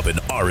 hip hop and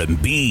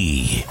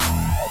R&B.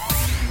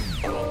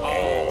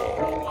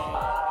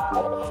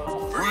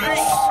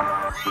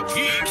 Freaks,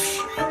 Geeks,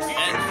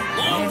 and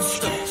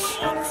Monsters.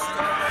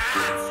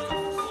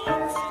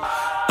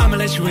 I'ma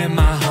let you in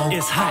my home.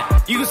 It's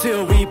hot. You can see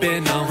what we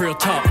been on. Real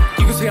talk.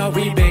 You can see how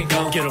we been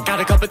gone. Got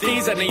a couple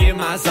things that need in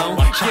my zone.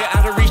 Get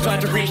out of reach,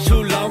 tried to reach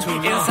too long.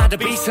 Inside the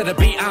beast to the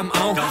beat I'm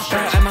on.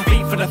 Dirt at my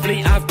feet for the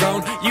fleet I've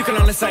grown. You can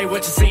only say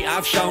what you see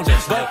I've shown.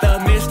 But the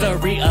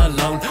mystery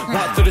alone.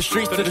 Walk through the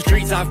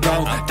streets I've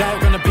grown.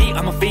 Dog on the beat,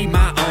 I'ma feed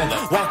my own.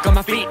 Walk on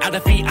my feet, out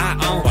the feet I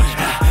own.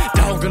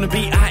 Dog on the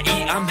beat, I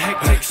eat, I'm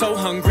hectic. So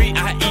hungry,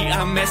 I eat,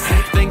 I'm messy.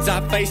 Things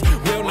I face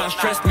will not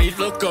stress me.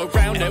 Look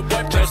around at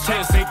what just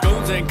Tennessee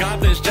goons and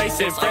goblins,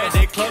 Jason,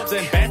 Freddy, clubs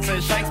and bats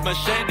and shanks,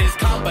 machetes.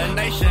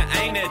 Combination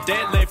ain't it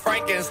deadly?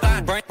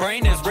 Frankenstein,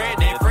 brain is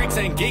ready. Freaks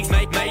and geeks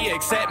may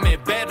accept me.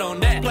 Bet on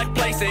that.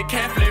 Place it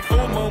carefully.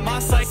 Full moon, my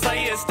say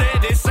it's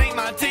steady. Sink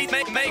my teeth,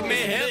 make me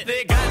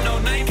healthy. Got no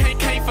name,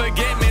 can't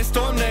forget me.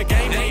 Storm the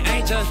game,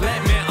 ain't just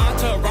let me.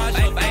 Entourage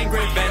of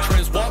angry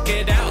veterans. Walk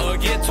it out or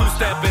get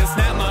two-stepping.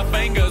 Snap my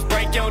fingers,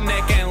 break your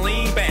neck and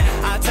lean back.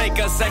 I take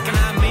a second,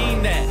 I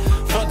mean that.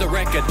 For the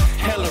record,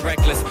 hella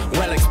reckless,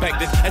 well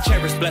expected. A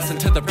cherished blessing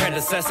to the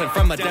predecessor.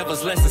 From a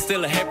devil's lesson,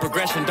 still a head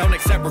progression. Don't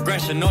accept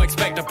regression, no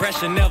expect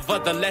oppression. Never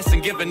the lesson,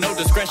 given no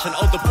discretion.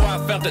 Oh, the poor, I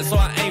felt it, so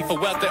I aim for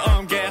wealth. The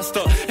arm gassed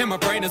up, and my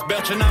brain is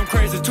belching. I'm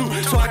crazy too,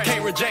 so I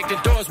can't reject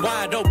it. Doors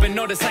wide open,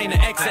 no, this ain't an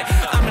exit.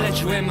 I'ma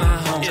let you in my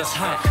home. It's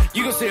hot.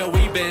 You gon' see how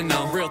we been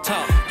on. Real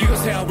talk. You gon'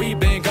 see how we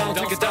been gone.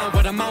 Take it down,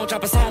 but I'm on.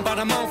 Drop a song, but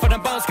I'm on for the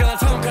bone.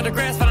 Skeleton, cut the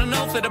grass, for the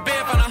nose, for the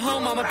bed, for the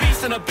home. I'm a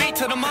beast and a beat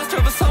to the monster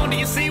of a song. Do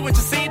you see what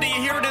you see? Do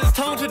you hear it in his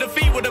tone? To the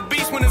feet with a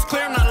beast when it's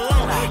clear, I'm not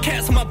alone.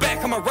 Cats on my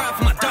back, I'ma ride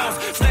for my dogs.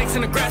 Snakes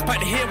in the grass, bite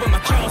the head with my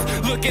jaws.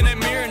 Looking in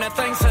the mirror and that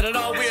thing said it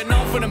all. We are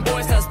known for them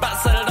boys that's about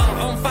to set it off.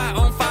 On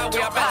fire, we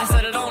are about to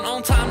set it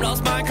on time.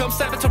 Lost mine, come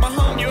step into my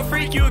home. You a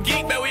freak, you a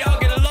geek, bet we all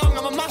get along.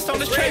 I'm a monster on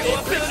this track, oh,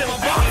 I feel it in my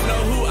bones. Wanna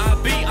know who I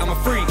be? I'm a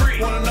freak.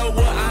 Wanna know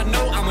what I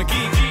know? I'm a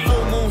geek.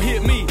 Full moon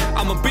hit me,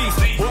 I'm a beast.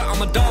 Well,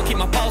 I'm a dog, keep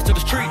my paws to the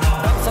street.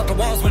 Bounce off the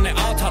walls when they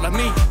all talk to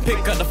me.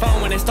 Pick up the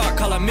phone when they start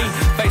calling me.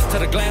 Face to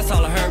the glass,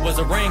 all I heard was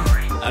a ring.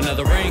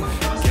 Another ring.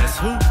 Guess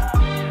who?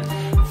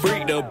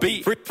 Freak the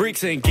beat.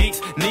 Freaks and geeks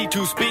need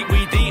to speak.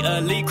 We the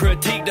elite.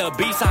 Critique the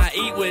beast. I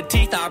eat with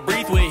teeth. I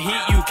breathe with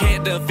heat. You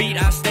can't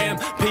defeat. I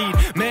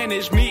stampede.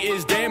 Manage me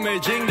is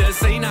damaging the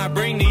scene. I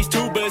bring these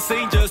two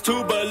scenes just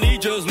to believe.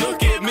 Just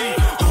look at me.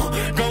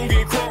 Gon'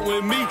 get crunk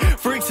with me.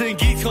 Freaks and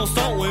geeks gon'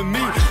 stomp with me.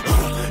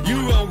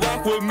 You gon'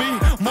 rock with me.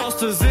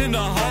 Monsters in the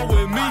hall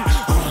with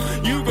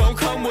me. You gon'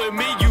 come with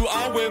me. You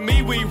all with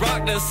me. We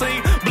rock the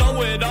scene.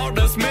 Blow it all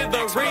the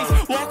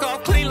smithereens. Walk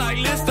off clean like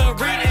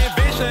Listerine.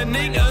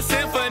 Envisioning a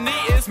symphony.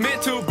 It's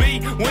meant to be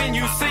when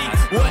you see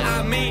what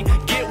I mean.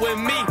 Get with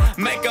me.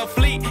 Make a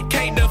fleet.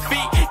 Can't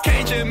defeat.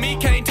 Caging me.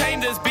 Can't tame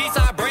this beast.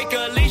 I break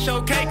a leash.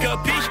 Okay,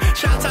 capiche.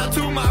 Shouts out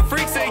to my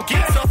freaks and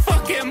geeks. A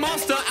fucking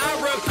monster. I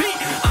repeat.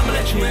 I'ma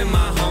let you in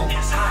my home.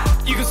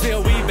 You can see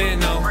how we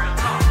been on.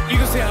 You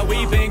can see how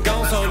we been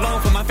gone so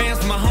long. For my fans,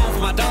 for my home, for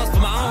my dogs, for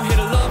my own. Hear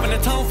the love and the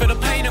tone, feel the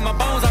pain in my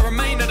bones. I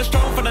remain at the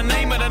strong for the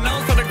name of the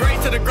knowns. For the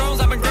great to the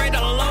groans, I've been great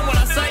all alone. What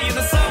I say in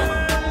the song.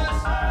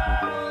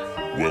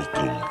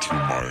 Welcome to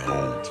my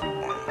home.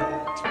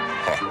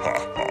 Ha ha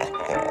ha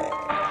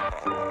ha.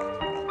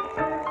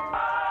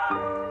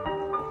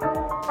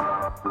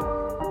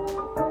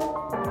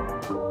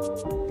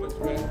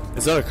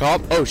 Is that a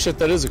cop? Oh shit,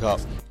 that is a cop.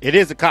 It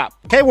is a cop.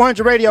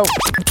 K100 Radio.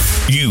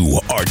 You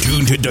are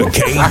tuned to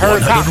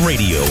K100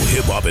 Radio,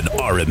 hip hop and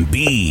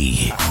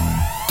R&B.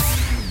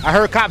 I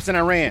heard cops and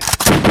I ran.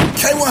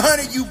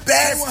 K100, you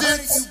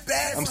bastards.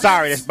 I'm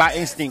sorry. That's by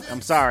instinct.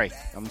 I'm sorry.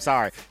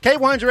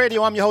 K100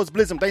 Radio, I'm your host,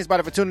 Blizzum. Thanks,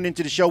 everybody, for tuning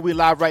into the show. We're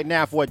live right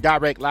now for a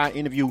direct line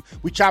interview.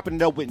 We're chopping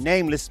it up with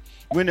Nameless,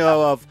 winner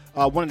of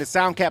one of the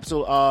Sound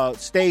Capsule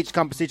stage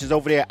competitions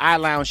over there,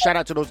 iLounge. Shout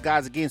out to those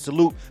guys again.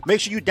 Salute. Make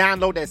sure you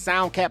download that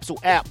Sound Capsule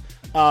app.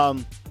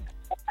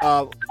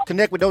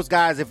 Connect with those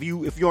guys if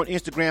you're on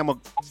Instagram or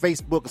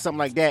Facebook or something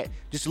like that.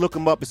 Just look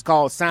them up. It's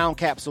called Sound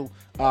Capsule.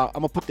 I'm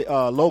gonna put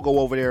the logo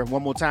over there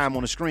one more time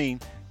on the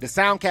screen. The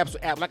Sound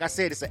Capsule app, like I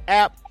said, it's an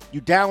app.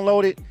 You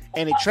download it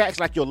and it tracks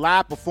like your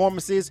live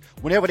performances.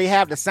 Whenever they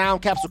have the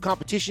Sound Capsule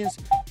competitions,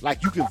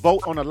 like you can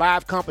vote on the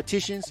live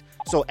competitions.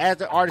 So as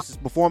the artist is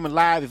performing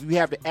live, if you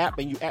have the app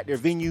and you at their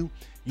venue,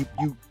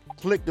 you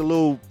click the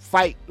little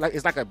fight, like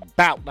it's like a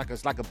bout, like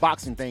it's like a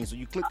boxing thing. So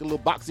you click the little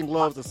boxing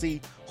gloves to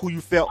see who you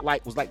felt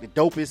like was like the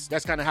dopest.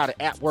 That's kind of how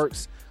the app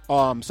works.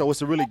 So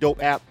it's a really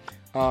dope app,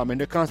 and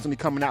they're constantly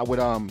coming out with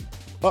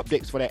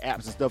updates for their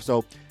apps and stuff.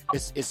 So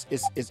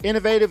it's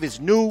innovative, it's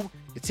new,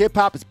 it's hip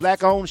hop, it's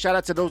black owned. Shout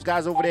out to those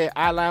guys over there,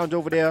 iLounge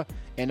over there,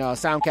 and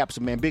Sound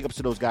Capsule, man. Big ups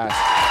to those guys.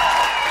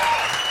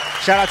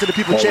 Shout out to the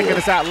people checking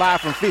us out live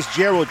from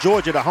Fitzgerald,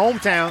 Georgia, the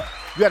hometown.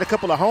 You had a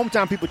couple of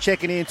hometown people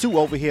checking in too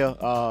over here.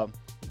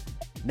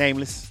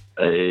 Nameless.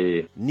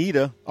 Hey.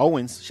 Nita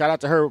Owens. Shout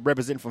out to her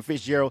representing from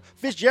Fitzgerald.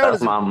 Fitzgerald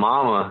That's my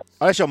mama.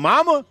 Oh, that's your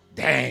mama?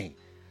 Dang.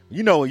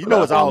 You know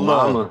it's all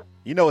love. Mama.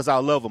 You know it's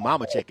all love with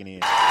mama checking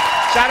in.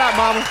 Shout out,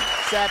 mama.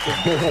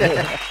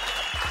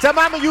 Tell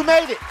mama you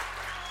made it.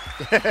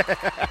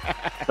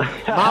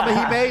 Mama,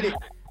 he made it.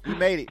 He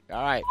made it.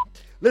 All right.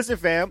 Listen,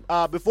 fam,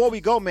 before we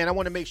go, man, I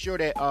want to make sure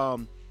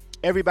that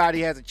everybody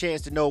has a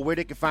chance to know where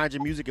they can find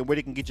your music and where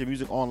they can get your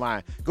music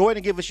online. Go ahead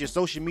and give us your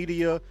social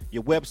media,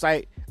 your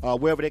website,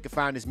 wherever they can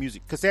find this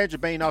music. Cassandra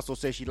Bain also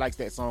says she likes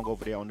that song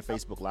over there on the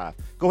Facebook Live.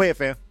 Go ahead,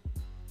 fam.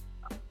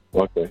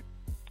 Okay.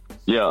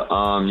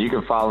 Yeah, you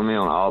can follow me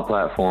on all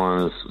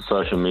platforms,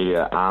 social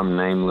media. I'm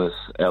Nameless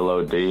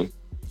LOD,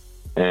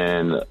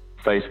 and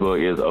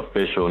Facebook is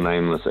official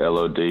Nameless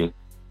LOD.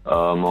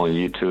 On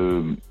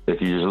YouTube,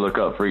 if you just look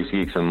up Freaks,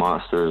 Geeks, and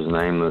Monsters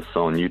Nameless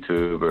on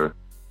YouTube or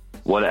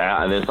what,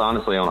 it's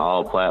honestly on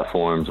all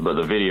platforms, but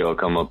the video will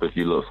come up if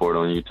you look for it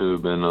on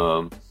YouTube,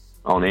 and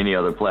on any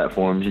other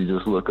platforms, you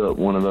just look up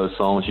one of those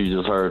songs you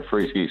just heard,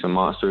 Freaks, Geeks, and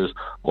Monsters,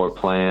 or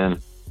Plan.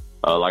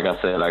 Like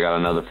I said, I got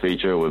another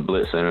feature with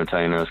Blitz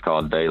Entertainer. It's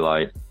called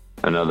Daylight.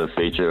 Another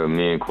feature of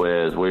me and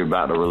Quez. We're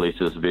about to release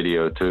this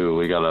video too.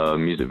 We got a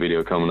music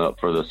video coming up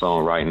for the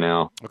song right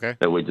now. Okay.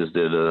 That we just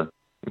did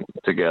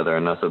together,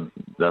 and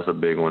that's a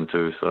big one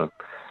too. So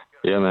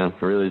yeah, man,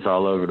 really it's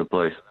all over the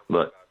place.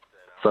 But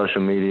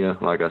social media,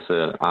 like I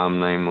said,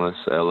 I'm Nameless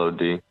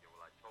LOD.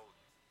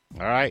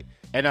 All right,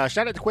 and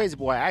shout out to Crazy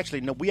Boy.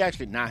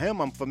 Him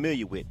I'm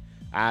familiar with.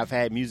 I've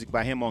had music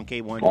by him on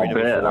K100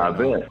 Radio. I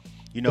bet.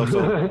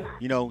 So,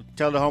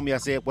 tell the homie I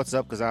said what's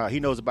up, because he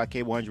knows about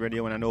K100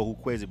 Radio and I know who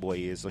Crazy Boy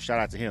is. So shout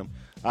out to him.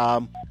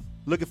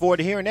 Looking forward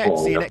to hearing that,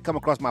 seeing that come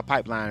across my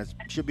pipeline.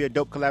 It should be a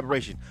dope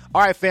collaboration.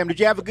 All right, fam, did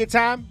you have a good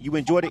time? You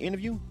enjoyed the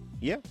interview?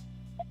 Yeah?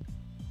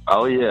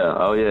 Oh,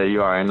 yeah.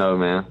 You already know,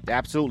 man.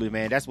 Absolutely,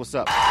 man. That's what's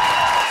up.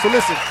 So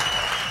listen,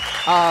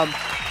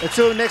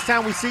 until the next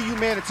time we see you,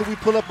 man, until we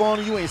pull up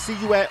on you and see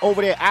you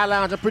over there at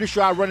iLounge, I'm pretty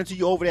sure I'll run into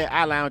you over there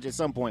at iLounge at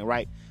some point,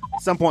 right?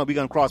 At some point we're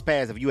going to cross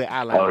paths if you at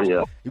iLounge.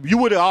 Oh, yeah. You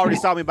would have already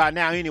saw me by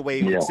now anyway,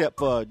 except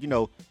for,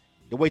 the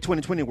way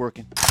 2020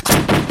 working.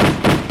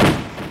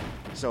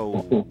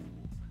 So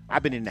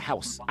I've been in the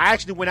house. I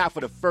actually went out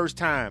for the first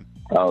time.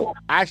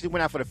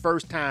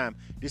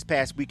 This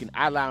past week, and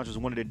iLounge was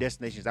one of the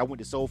destinations. I went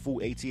to Soul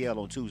Food ATL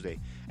on Tuesday,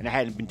 and I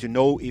hadn't been to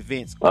no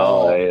events.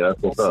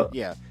 That's what's up.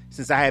 Yeah,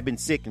 since I had been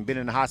sick and been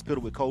in the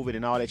hospital with COVID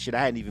and all that shit,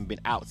 I hadn't even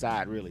been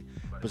outside really.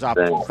 So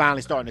I'm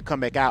finally starting to come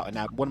back out, and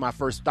one of my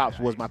first stops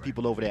was my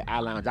people over there at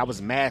iLounge. I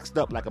was masked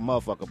up like a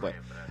motherfucker, but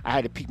I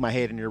had to peek my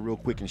head in there real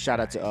quick, and shout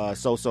out to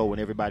Soso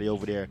and everybody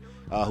over there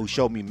who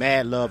showed me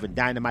mad love, and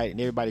Dynamite and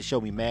everybody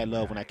showed me mad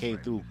love when I came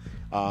through.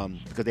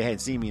 Because they hadn't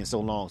seen me in so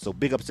long. So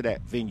big ups to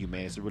that venue,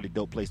 man. It's a really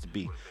dope place to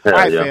be. All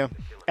right, fam.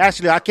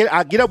 Ashley, I'll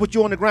get up with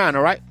you on the grind,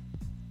 all right?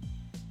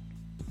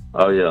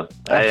 Oh, yeah.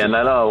 Hey, and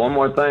that one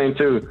more thing,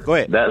 too. Go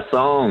ahead. That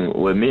song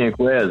with me and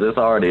Quez, it's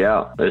already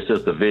out. It's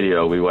just a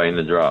video we waiting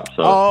to drop.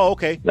 So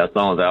okay. That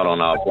song's out on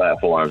all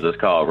platforms.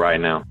 It's called Right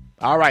Now.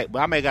 All right.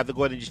 Well, I may have to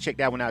go ahead and just check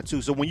that one out,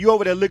 too. So when you're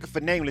over there looking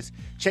for Nameless,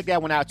 check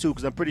that one out, too,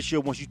 because I'm pretty sure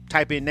once you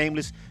type in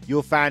Nameless,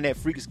 you'll find that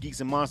Freaks,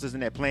 Geeks, and Monsters in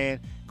that plan.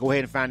 Go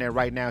ahead and find that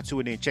right now, too,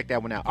 and then check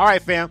that one out. All right,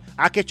 fam.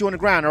 I'll catch you on the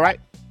ground, all right?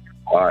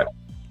 All right.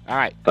 All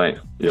right. Thanks.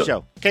 Yep.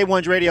 Show.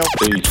 K100 Radio.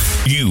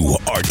 Peace. You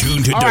are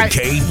tuned to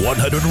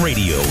K100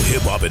 Radio,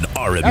 Hip Hop and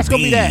R&B. That's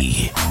going to be that.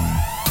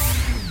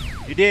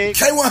 You dig?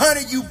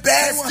 K100, you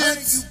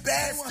bastards.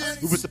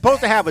 We were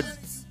supposed to have a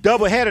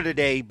double header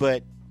today,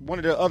 but one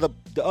of the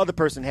other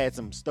person had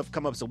some stuff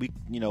come up, so we,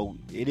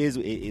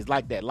 it's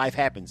like that. Life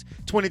happens.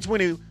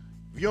 2020,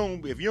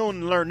 if you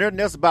don't learn nothing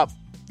else about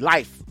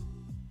life,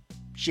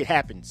 shit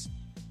happens.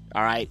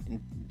 All right? And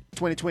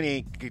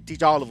 2020 can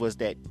teach all of us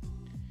that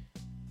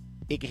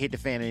it can hit the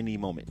fan at any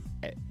moment.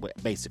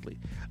 basically.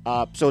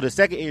 So the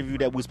second interview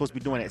that we're supposed to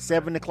be doing at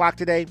 7 o'clock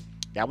today,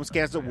 that one's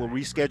canceled. We'll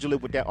reschedule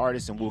it with that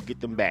artist and we'll get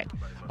them back.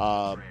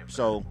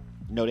 So,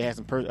 they had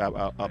some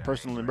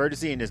personal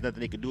emergency and there's nothing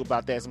they can do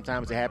about that.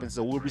 Sometimes it happens.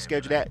 So we'll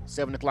reschedule that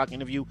 7 o'clock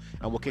interview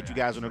and we'll catch you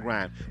guys on the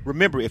grind.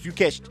 Remember, if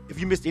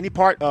you missed any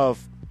part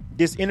of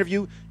this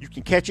interview, you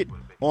can catch it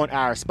on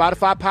our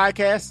Spotify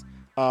podcast,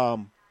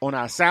 on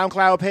our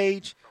SoundCloud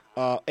page,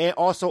 and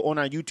also on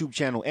our YouTube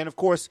channel. And of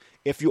course,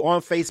 if you're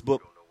on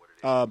Facebook,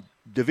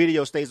 the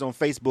video stays on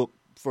Facebook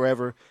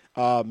forever.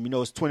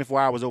 It's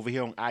 24 hours over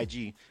here on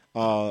IG.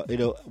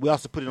 We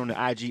also put it on the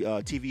IG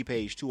TV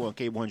page too on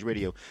K100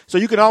 Radio. So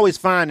you can always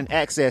find and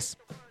access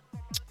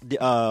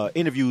the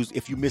interviews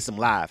if you miss them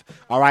live.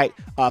 All right.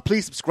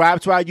 Please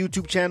subscribe to our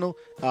YouTube channel.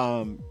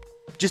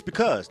 Just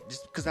because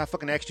I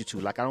fucking asked you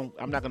to. Like, I'm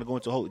not gonna go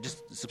into a whole.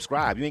 Just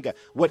subscribe. You ain't got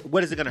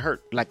what is it gonna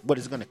hurt? Like, what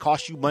is it gonna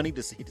cost you money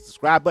to hit the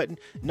subscribe button?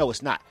 No,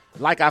 it's not.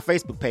 Like our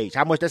Facebook page.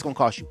 How much that's gonna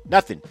cost you?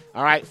 Nothing.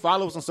 All right.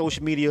 Follow us on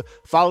social media.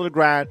 Follow the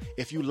grind.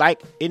 If you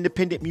like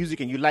independent music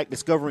and you like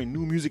discovering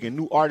new music and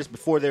new artists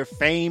before they're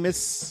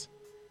famous,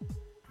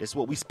 that's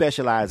what we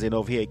specialize in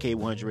over here at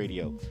K100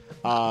 Radio.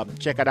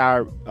 Check out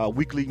our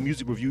weekly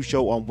music review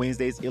show on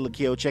Wednesdays, Illa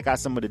Kill. Check out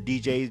some of the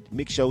DJ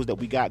mix shows that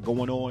we got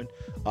going on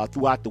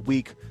throughout the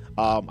week.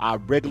 Our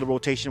regular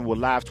rotation, we're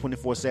live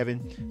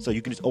 24/7, so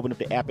you can just open up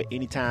the app at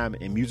any time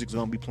and music's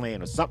going to be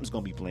playing or something's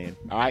going to be playing,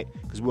 all right?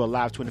 Because we're a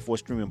live 24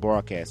 streaming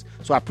broadcast.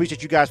 So I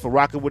appreciate you guys for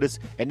rocking with us,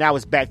 and now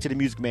it's back to the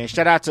music, man.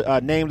 Shout out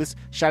to Nameless,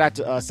 shout out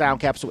to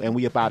Sound Capsule, and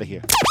we up out of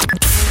here.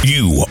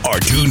 You are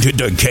tuned to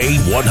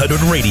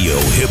K100 Radio,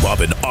 Hip Hop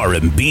and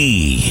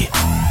R&B.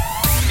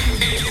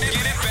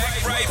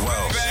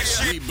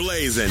 We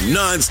blazing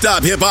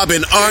non-stop hip hop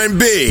and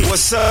R&B.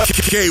 What's up?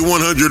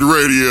 K100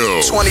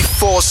 Radio.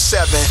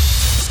 24/7.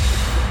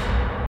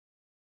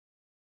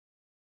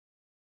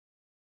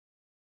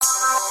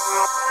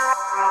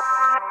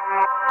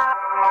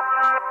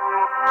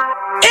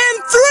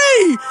 In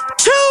 3,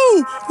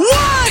 2,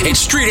 1. It's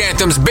street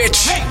anthems,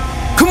 bitch. Hey,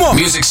 come on.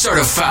 Music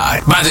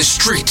certified by the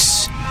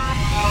streets.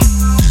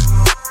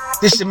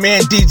 This your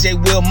man DJ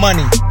Will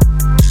Money.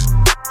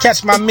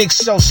 Catch my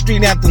mix show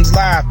Street Anthems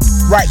live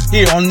right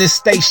here on this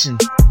station.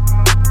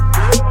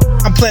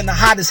 I'm playing the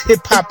hottest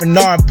hip hop and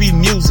R&B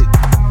music.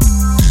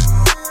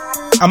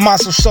 I'm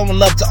also showing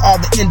love to all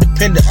the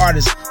independent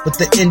artists with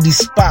the Indie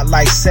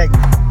Spotlight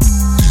segment.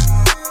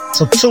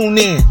 So tune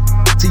in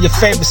to your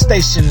favorite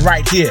station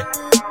right here.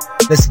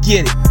 Let's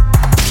get it.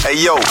 Hey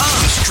yo,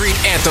 Street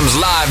Anthems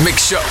live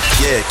mix show.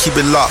 Yeah, keep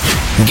it locked.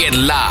 Get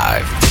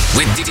live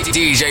with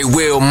DJ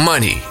Will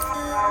Money.